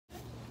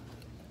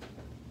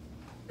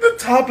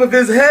top of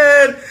his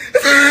head.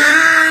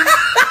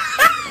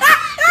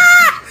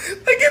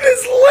 Look at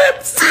his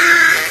lips.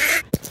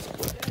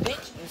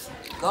 Bitch,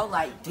 go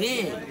like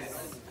this.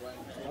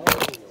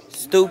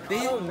 Stupid.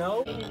 I don't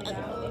know.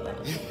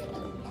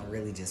 I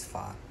really just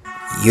fought.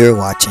 You're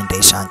watching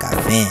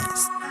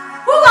Deshawngotfannss.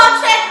 Who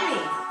gon' check me?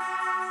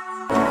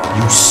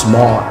 You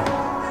smart.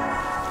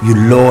 You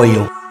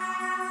loyal.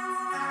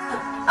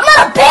 I'm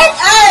not a bitch!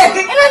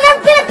 And I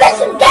never been a bitch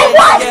from day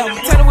one! Yeah,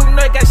 you tell them we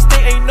know you got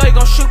stink and you know you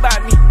gon' shoot by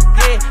me.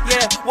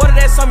 Yeah. What if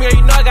that's something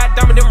you know I got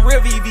dumb in them real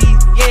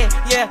VVs.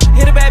 Yeah.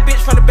 Hit a bad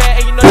bitch from the back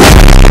and you know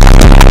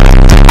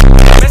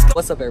Let's go.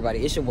 What's up, everybody?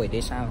 It's your boy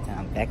Deshawn.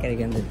 I'm back at it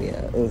again this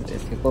video. Ooh,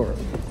 there's people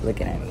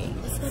looking at me.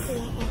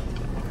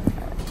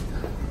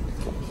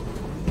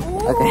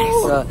 Okay,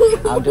 so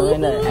I'm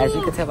doing, as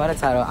you can tell by the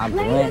title, I'm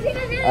doing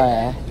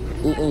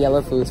eating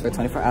yellow foods for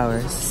 24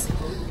 hours.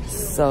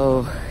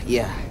 So,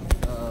 yeah.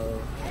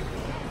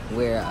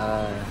 We're,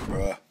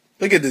 Bruh,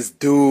 look at this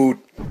dude.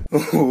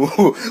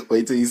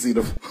 Wait till you see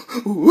the...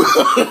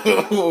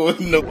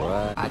 No.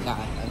 I got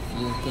a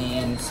few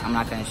things. I'm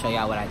not going to show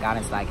y'all what I got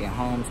until I get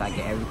home, so I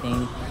get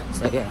everything.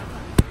 So, yeah.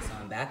 So,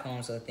 I'm back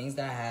home. So, the things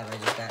that I have, I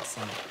just got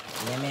some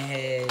lemon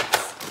heads,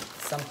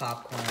 some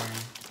popcorn,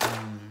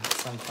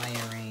 some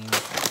fire rings,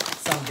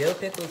 some dill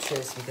pickle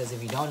chips, because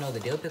if you don't know, the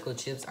dill pickle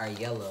chips are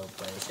yellow,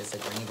 but it's just a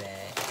green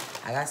bag.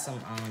 I got some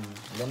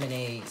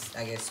lemonades,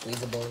 I guess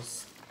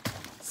squeezables,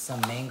 some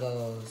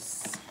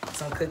mangoes,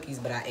 some cookies,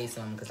 but I ate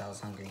some because I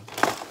was hungry.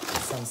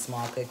 Some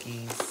small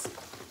cookies,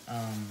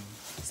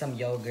 some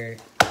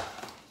yogurt,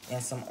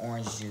 and some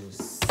orange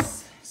juice.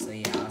 So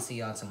yeah, I'll see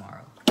y'all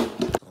tomorrow.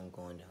 I'm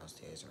going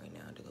downstairs right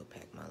now to go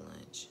pack my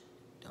lunch.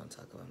 Don't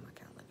talk about my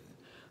calendar,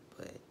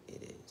 but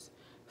it is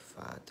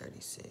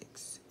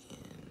 5:36,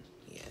 and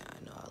yeah, I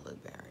know I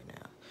look bad right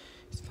now.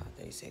 It's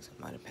 5:36.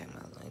 I'm about to pack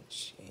my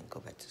lunch and go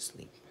back to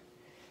sleep.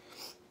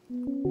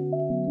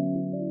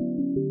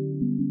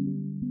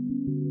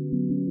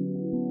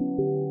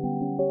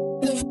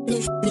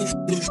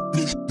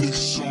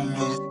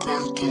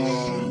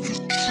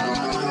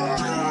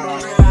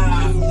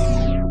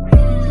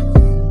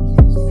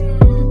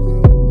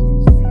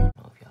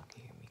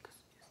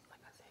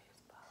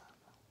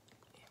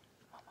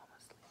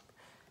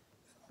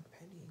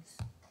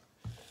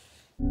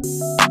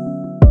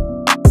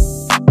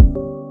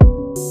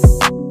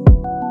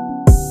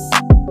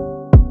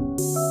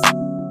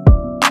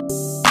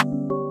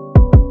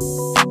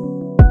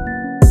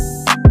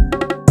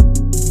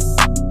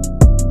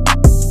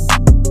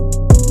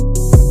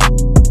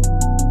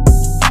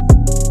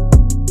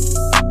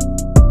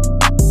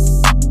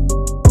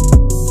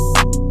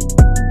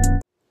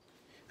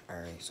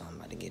 So I'm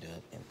about to get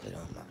up and put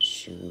on my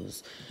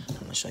shoes. I'm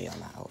gonna show y'all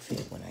my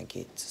outfit when I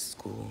get to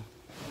school.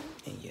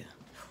 And yeah.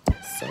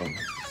 So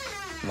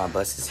my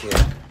bus is here.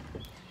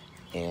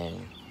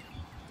 And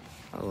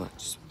oh,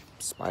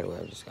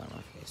 spiderweb just got on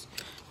my face.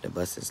 The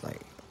bus is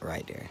like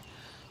right there.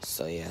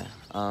 So yeah.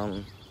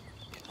 I'm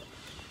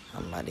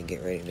about to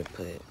get ready to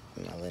put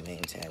my little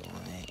name tag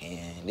on it.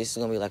 And this is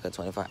gonna be like a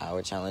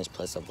 24-hour challenge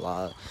plus a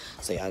vlog.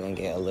 So y'all gonna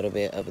get a little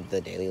bit of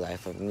the daily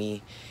life of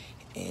me.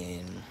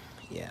 And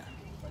yeah.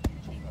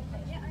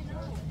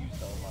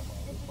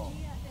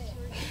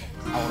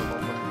 I want to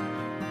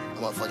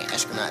go for a motherfucking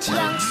astronaut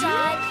challenge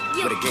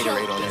with a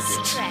Gatorade on that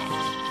bitch.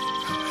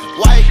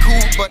 White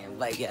cool, but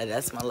like yeah,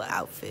 that's my little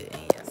outfit.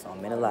 And yeah, so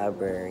I'm in the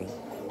library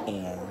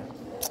and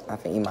I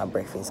can eat my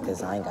breakfast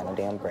because I ain't got no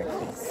damn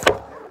breakfast.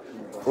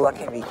 Ooh, I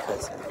can't be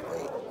cussing.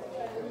 Wait.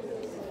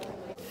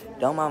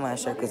 Don't mind my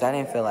shirt because I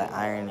didn't feel like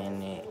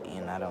ironing it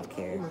and I don't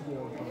care.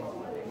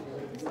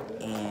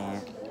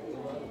 And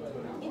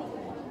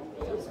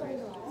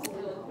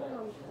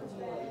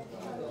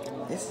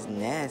this is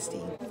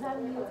nasty.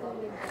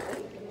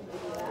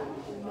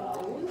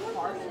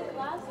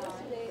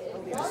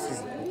 This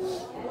is...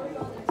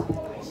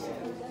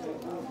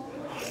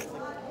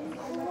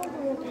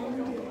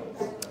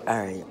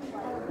 Alright.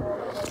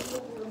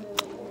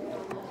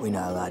 We're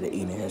not allowed to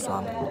eat in here, so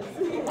I'm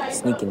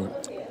sneaking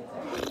it.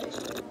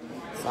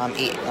 So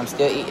I'm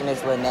still eating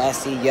this little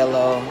nasty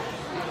yellow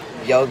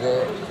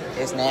yogurt.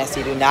 It's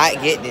nasty. Do not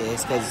get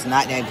this because it's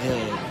not that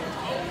good.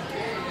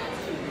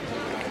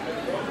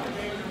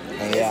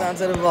 Say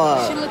something to the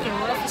vlog. She looking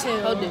rough as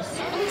hell. Hold this.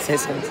 Say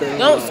something to the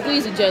Don't vlog.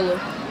 squeeze it, J-Lo.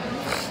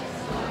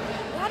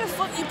 Why the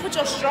fuck you put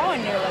your straw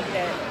in there like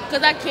that?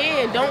 Because I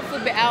can. Don't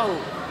flip it out.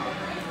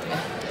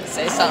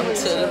 Say something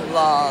to the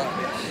vlog.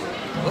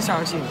 What's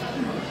wrong with you?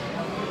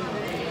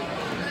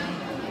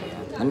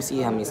 Let me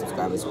see how many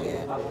subscribers we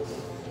have.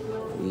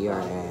 We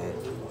are at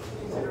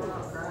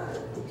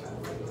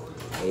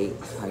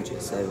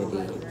 870,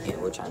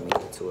 and we're trying to make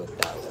it to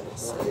 1,000.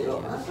 So yeah.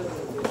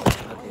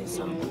 Okay,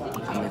 so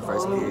I'm in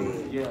first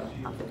period.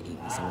 I'm gonna eat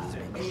some of these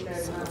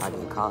mangoes. So if I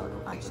get caught,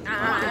 I just get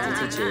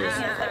the teachers.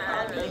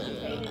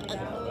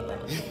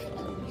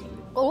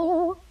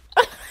 Oh.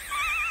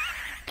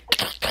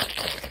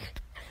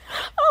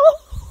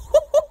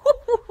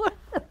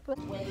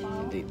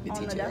 The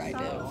teacher right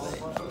there.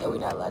 But we're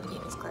not allowed to eat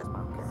in this class, but I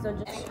don't care. So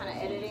just any kind of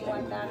editing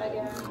like that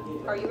again.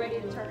 Are you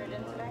ready to turn it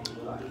in today?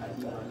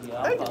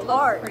 It's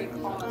hard. Pretty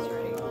almost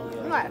ready.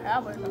 I'm not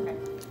halfway. Okay.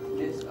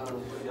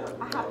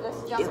 I have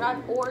this jump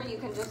drive, or you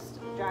can just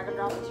drag and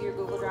drop it to your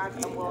Google Drive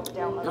and we'll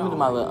download it. Let me do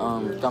my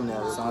little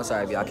thumbnail. So I'm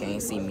sorry if y'all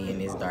can't see me in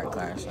this dark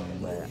classroom,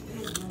 but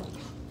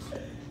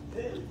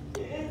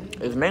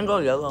is mango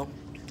yellow?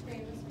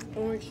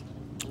 Orange.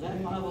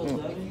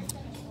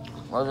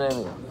 What's that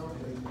mean?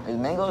 Is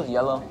mangoes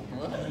yellow?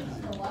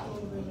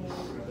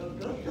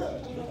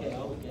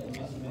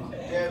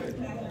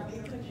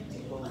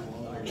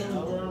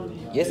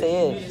 Yes, it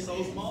is.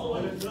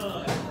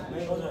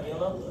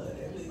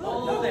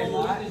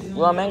 You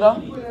want mango?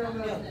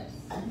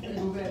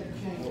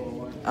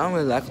 I don't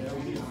really like it.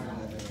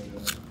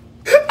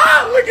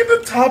 Ah, look at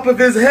the top of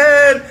his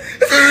head.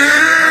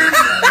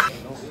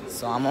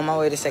 So I'm on my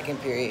way to second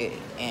period,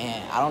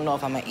 and I don't know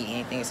if I'm gonna eat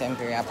anything in second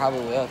period. I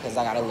probably will, because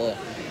I got a little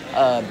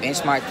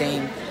benchmark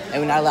thing,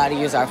 and we're not allowed to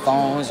use our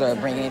phones or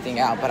bring anything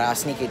out, but I'll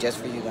sneak it just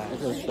for you guys.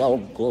 This is so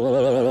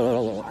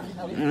good.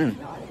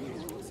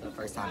 It's the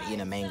first time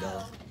eating a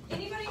mango.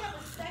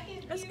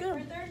 That's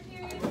good.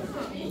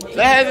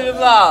 Say hey to the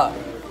vlog.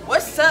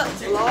 What's up,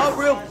 vlog?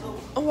 Real.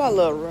 Oh, I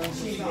love rum.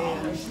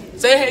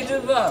 Say hey to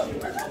the vlog.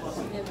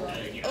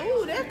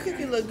 Oh, that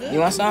cookie look good. You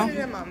want some? Put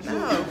it in my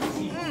mouth.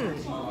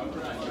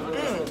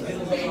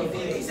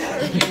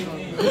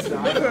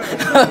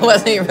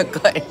 Wasn't even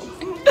recording.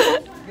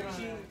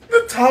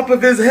 The top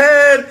of his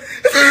head.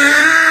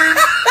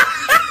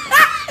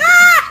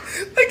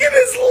 Look at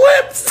his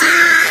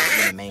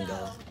lips.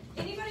 Mango.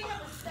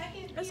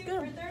 That's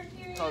good.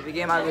 Kobe,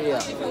 get my video.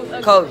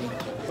 Kobe.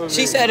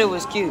 She said it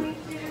was cute.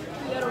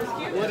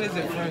 What is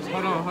it first?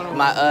 Hold on.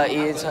 My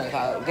ears.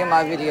 Get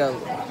my video.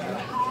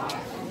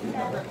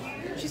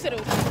 She said it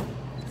was.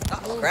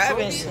 Stop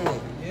grabbing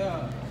shit.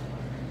 Yeah.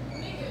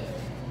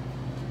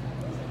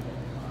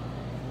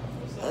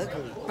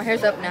 Ugly. My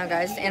hair's up now,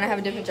 guys, and I have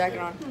a different jacket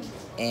on.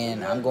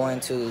 And I'm going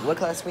to, what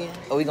class we in?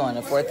 Oh, we going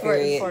to fourth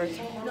period.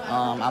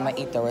 I'm gonna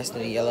eat the rest of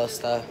the yellow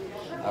stuff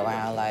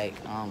around like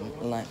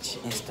lunch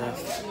and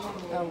stuff.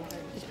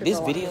 This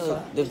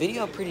video, the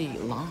video pretty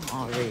long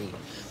already,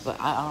 but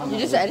I don't. You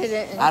just edit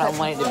it. I don't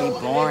want it to be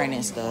boring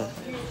and stuff.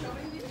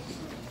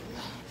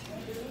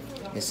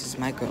 This is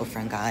my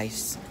girlfriend,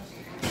 guys.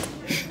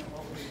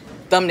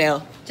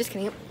 Thumbnail. Just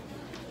kidding.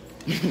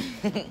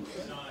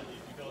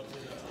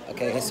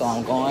 Okay, so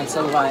I'm going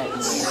to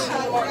lunch,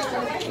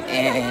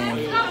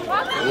 and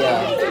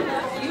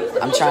yeah,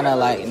 I'm trying to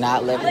like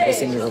not let people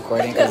see me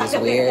recording because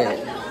it's weird,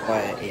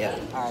 but yeah.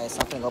 All right, so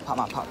I'm gonna go pop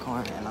my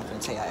popcorn, and I'm gonna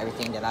tell y'all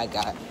everything that I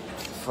got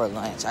for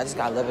lunch. I just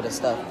got a little bit of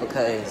stuff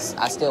because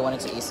I still wanted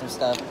to eat some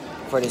stuff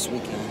for this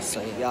weekend.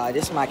 So y'all,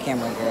 this is my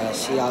camera girl.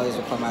 She always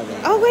record my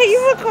videos. Oh wait,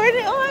 you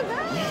recorded? Oh my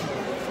god.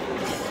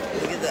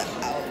 Look at that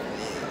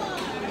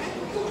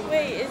outfit.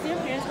 Wait, is your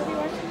parents gonna be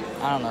watching?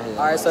 I don't know who.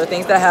 All right, so the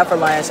things that I have for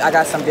lunch, I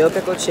got some dill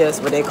pickle chips,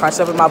 but they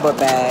crunched up in my book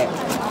bag.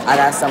 I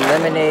got some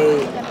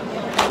lemonade,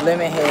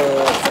 lemon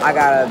head. I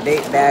got a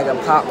big bag of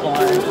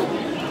popcorn,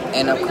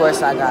 and of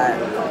course I got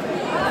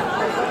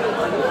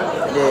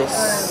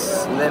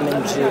this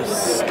lemon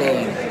juice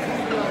thing.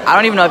 I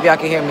don't even know if y'all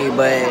can hear me,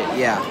 but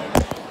yeah.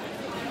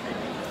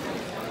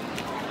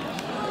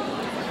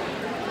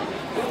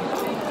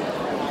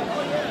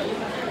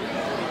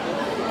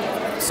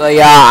 So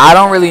yeah, I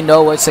don't really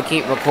know what to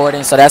keep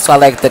recording, so that's why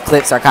like the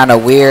clips are kind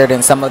of weird,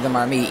 and some of them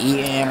are me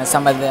eating, and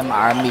some of them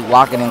are me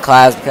walking in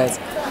class, because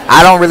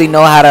I don't really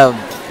know how to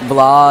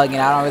vlog, and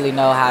I don't really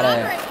know how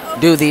to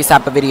do these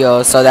type of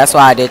videos, so that's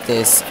why I did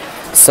this.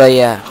 So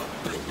yeah.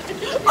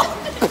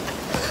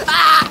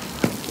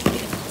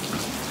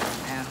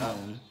 At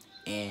home,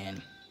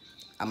 and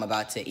I'm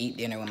about to eat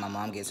dinner when my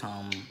mom gets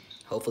home.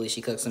 Hopefully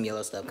she cooks some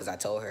yellow stuff, because I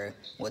told her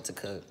what to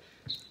cook,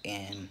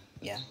 and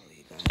yeah.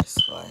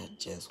 So I had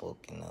just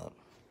woken up.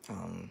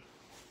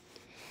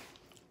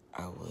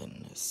 I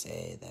wouldn't have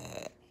said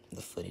that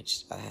the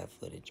footage, I have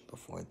footage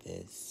before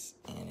this,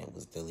 and it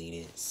was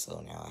deleted,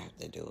 so now I have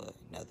to do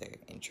another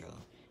intro,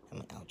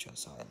 outro,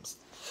 so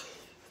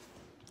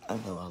I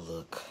know I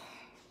look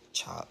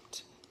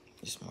chopped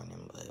this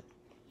morning, but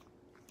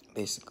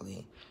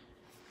basically,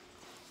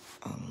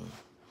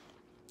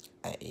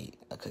 I ate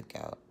a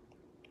cookout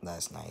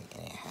last night,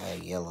 and it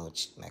had yellow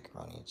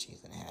macaroni and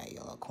cheese, and it had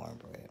yellow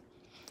cornbread.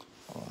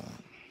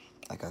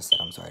 Like I said,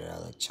 I'm sorry that I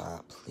look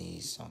chopped.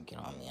 Please don't get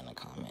on me in the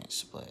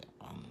comments. But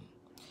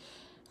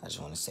I just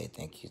want to say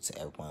thank you to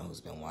everyone who's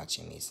been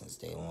watching me since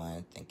day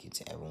one. Thank you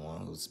to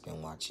everyone who's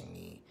been watching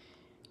me,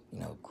 you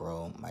know,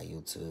 grow my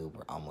YouTube.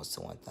 We're almost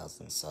to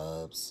 1,000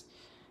 subs.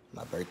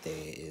 My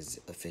birthday is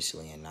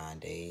officially in 9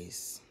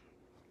 days.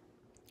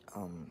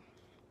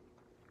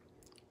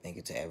 Thank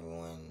you to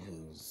everyone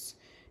who's,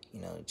 you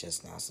know,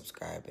 just now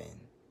subscribing.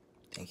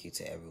 Thank you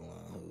to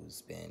everyone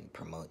who's been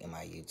promoting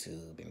my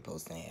YouTube and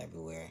posting it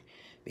everywhere,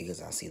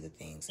 because I see the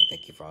things, and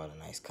thank you for all the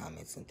nice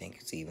comments, and thank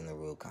you to even the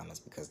rude comments,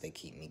 because they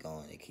keep me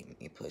going, they keep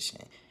me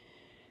pushing.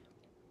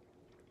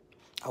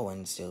 I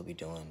wouldn't still be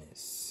doing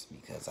this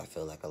because I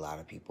feel like a lot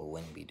of people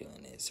wouldn't be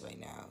doing this right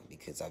now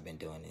because I've been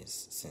doing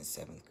this since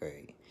 7th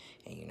grade.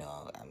 And, you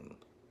know,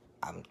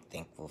 I'm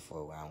thankful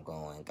for where I'm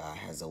going. God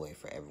has a way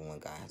for everyone.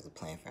 God has a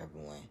plan for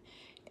everyone.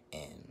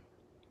 And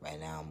right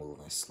now I'm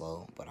moving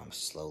slow, but I'm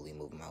slowly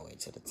moving my way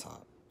to the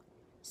top.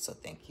 So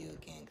thank you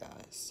again,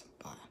 guys.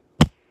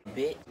 Bye.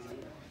 Bitch.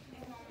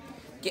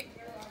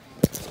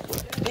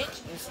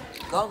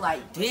 Bitch, go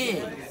like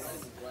this.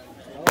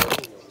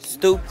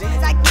 Stupid.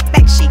 I get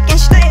back, she can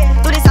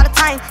straight. Do this all the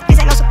time, this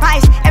ain't no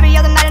surprise. Every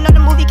other night another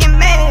movie get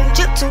made.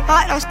 Drip too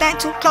hard, don't stand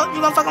too close,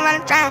 you gon' fuck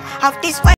around and drown. Off this way.